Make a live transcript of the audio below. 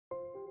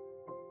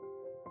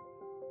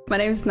My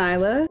name's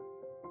Nyla.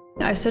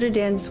 I started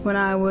dance when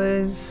I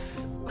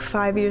was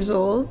 5 years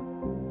old.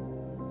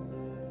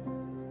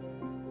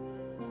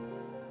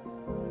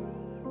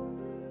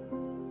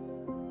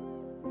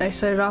 I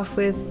started off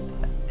with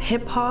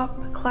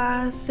hip-hop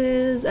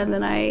classes, and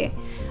then I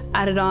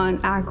added on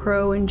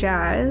acro and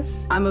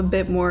jazz. I'm a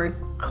bit more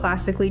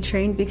classically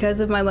trained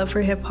because of my love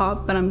for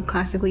hip-hop, but I'm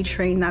classically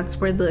trained.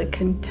 That's where the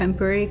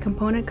contemporary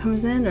component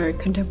comes in, or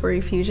contemporary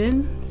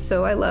fusion.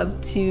 So I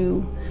love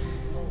to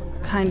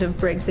kind of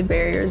break the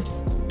barriers.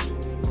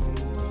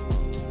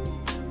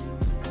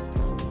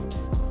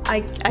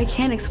 I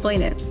can't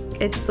explain it.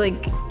 It's like,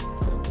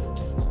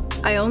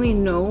 I only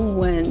know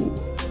when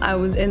I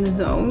was in the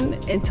zone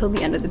until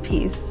the end of the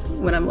piece,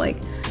 when I'm like,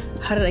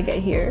 how did I get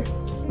here?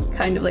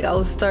 Kind of like,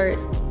 I'll start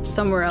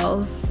somewhere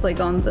else, like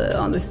on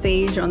the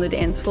stage or on the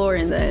dance floor,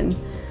 and then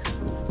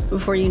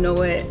before you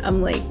know it,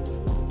 I'm like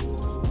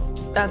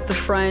at the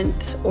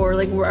front or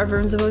like wherever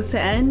I'm supposed to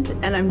end,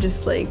 and I'm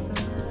just like,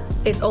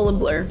 it's all a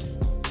blur.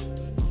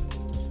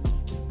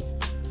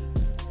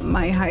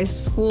 My high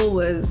school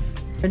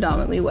was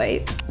predominantly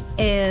white,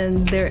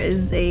 and there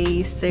is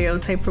a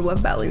stereotype for what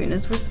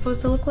ballerinas were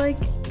supposed to look like.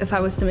 If I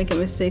was to make a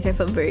mistake, I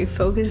felt very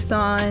focused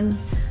on,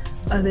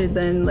 other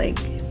than like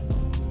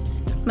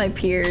my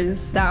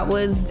peers. That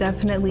was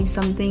definitely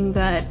something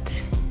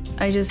that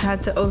I just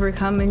had to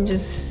overcome, and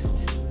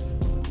just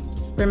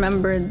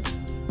remember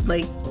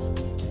like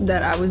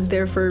that I was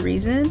there for a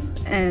reason.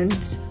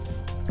 And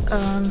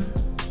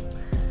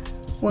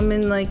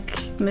women like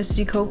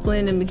Misty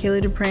Copeland and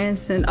Michaela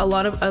DePrance and a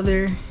lot of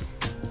other,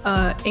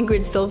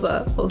 Ingrid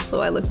Silva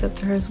also, I looked up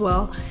to her as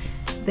well.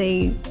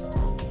 They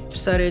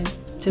started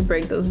to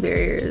break those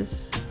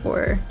barriers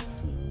for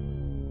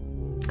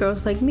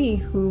girls like me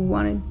who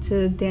wanted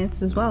to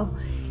dance as well.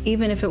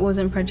 Even if it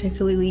wasn't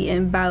particularly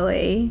in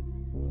ballet,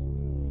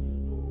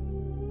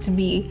 to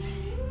be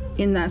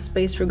in that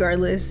space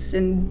regardless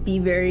and be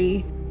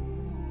very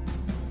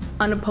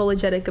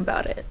unapologetic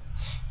about it.